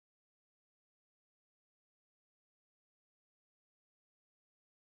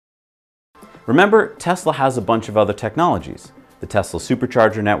Remember, Tesla has a bunch of other technologies: the Tesla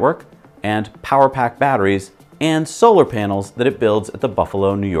supercharger network, and power pack batteries, and solar panels that it builds at the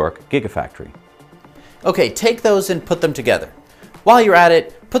Buffalo, New York Gigafactory. Okay, take those and put them together. While you're at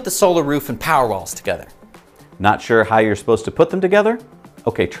it, put the solar roof and power walls together. Not sure how you're supposed to put them together?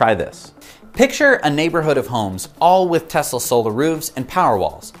 Okay, try this. Picture a neighborhood of homes, all with Tesla solar roofs and power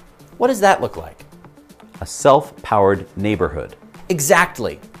walls. What does that look like? A self-powered neighborhood.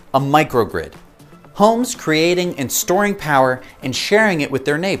 Exactly, a microgrid. Homes creating and storing power and sharing it with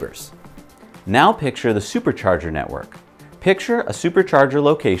their neighbors. Now picture the supercharger network. Picture a supercharger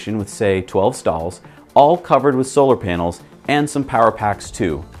location with, say, 12 stalls, all covered with solar panels and some power packs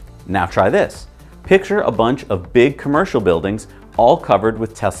too. Now try this. Picture a bunch of big commercial buildings all covered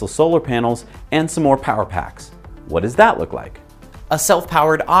with Tesla solar panels and some more power packs. What does that look like? A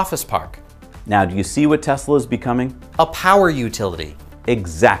self-powered office park. Now, do you see what Tesla is becoming? A power utility.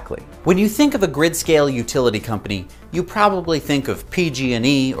 Exactly. When you think of a grid-scale utility company, you probably think of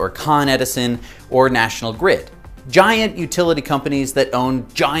PG&E or Con Edison or National Grid. Giant utility companies that own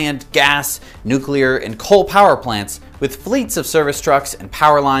giant gas, nuclear, and coal power plants with fleets of service trucks and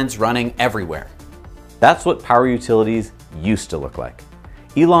power lines running everywhere. That's what power utilities used to look like.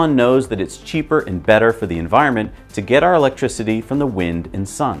 Elon knows that it's cheaper and better for the environment to get our electricity from the wind and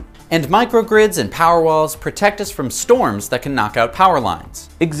sun. And microgrids and power walls protect us from storms that can knock out power lines.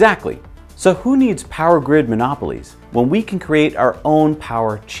 Exactly. So who needs power grid monopolies when we can create our own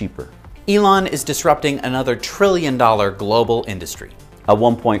power cheaper? Elon is disrupting another trillion-dollar global industry. A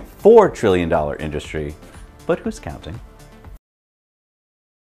 $1.4 trillion industry, but who's counting?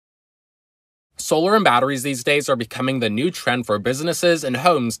 Solar and batteries these days are becoming the new trend for businesses and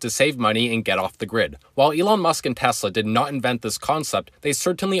homes to save money and get off the grid. While Elon Musk and Tesla did not invent this concept, they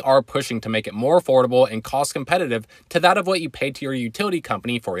certainly are pushing to make it more affordable and cost competitive to that of what you pay to your utility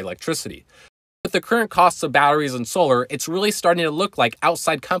company for electricity. With the current costs of batteries and solar, it's really starting to look like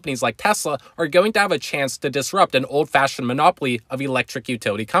outside companies like Tesla are going to have a chance to disrupt an old-fashioned monopoly of electric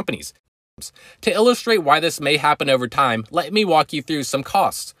utility companies. To illustrate why this may happen over time, let me walk you through some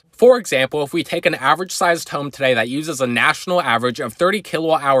costs. For example, if we take an average-sized home today that uses a national average of 30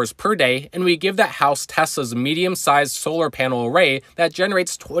 kilowatt hours per day, and we give that house Tesla's medium-sized solar panel array that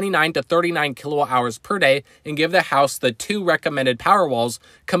generates 29 to 39 kilowatt hours per day, and give the house the 2 recommended power walls,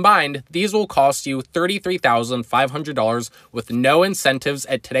 combined, these will cost you $33,500 with no incentives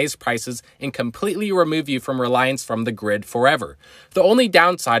at today's prices and completely remove you from reliance from the grid forever. The only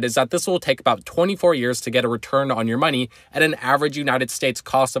downside is that this will take about 24 years to get a return on your money at an average United States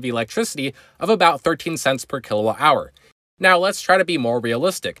cost of electricity of about 13 cents per kilowatt hour. Now, let's try to be more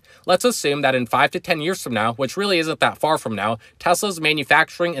realistic. Let's assume that in 5 to 10 years from now, which really isn't that far from now, Tesla's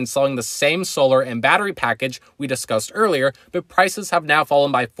manufacturing and selling the same solar and battery package we discussed earlier, but prices have now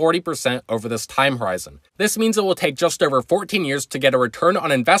fallen by 40% over this time horizon. This means it will take just over 14 years to get a return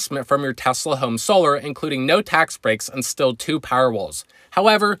on investment from your Tesla home solar, including no tax breaks and still 2 power walls.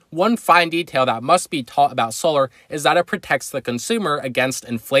 However, one fine detail that must be taught about solar is that it protects the consumer against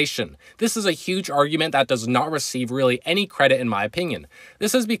inflation. This is a huge argument that does not receive really any credit in my opinion.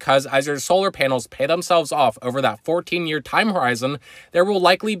 This is because as your solar panels pay themselves off over that 14-year time horizon, there will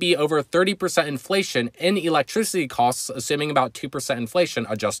likely be over 30% inflation in electricity costs, assuming about 2% inflation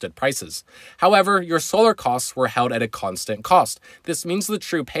adjusted prices. However, your solar costs were held at a constant cost. This means the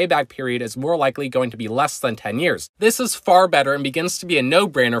true payback period is more likely going to be less than 10 years. This is far better and begins to be a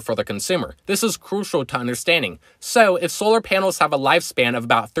no-brainer for the consumer. This is crucial to understanding. So, if solar panels have a lifespan of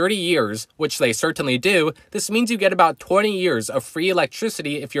about 30 years, which they certainly do, this means you get about 20 years of free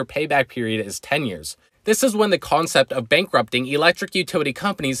electricity if your payback period is 10 years. This is when the concept of bankrupting electric utility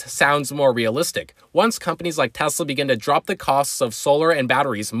companies sounds more realistic. Once companies like Tesla begin to drop the costs of solar and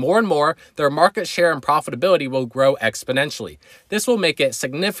batteries more and more, their market share and profitability will grow exponentially. This will make it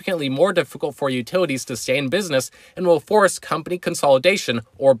significantly more difficult for utilities to stay in business and will force company consolidation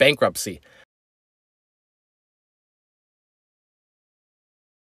or bankruptcy.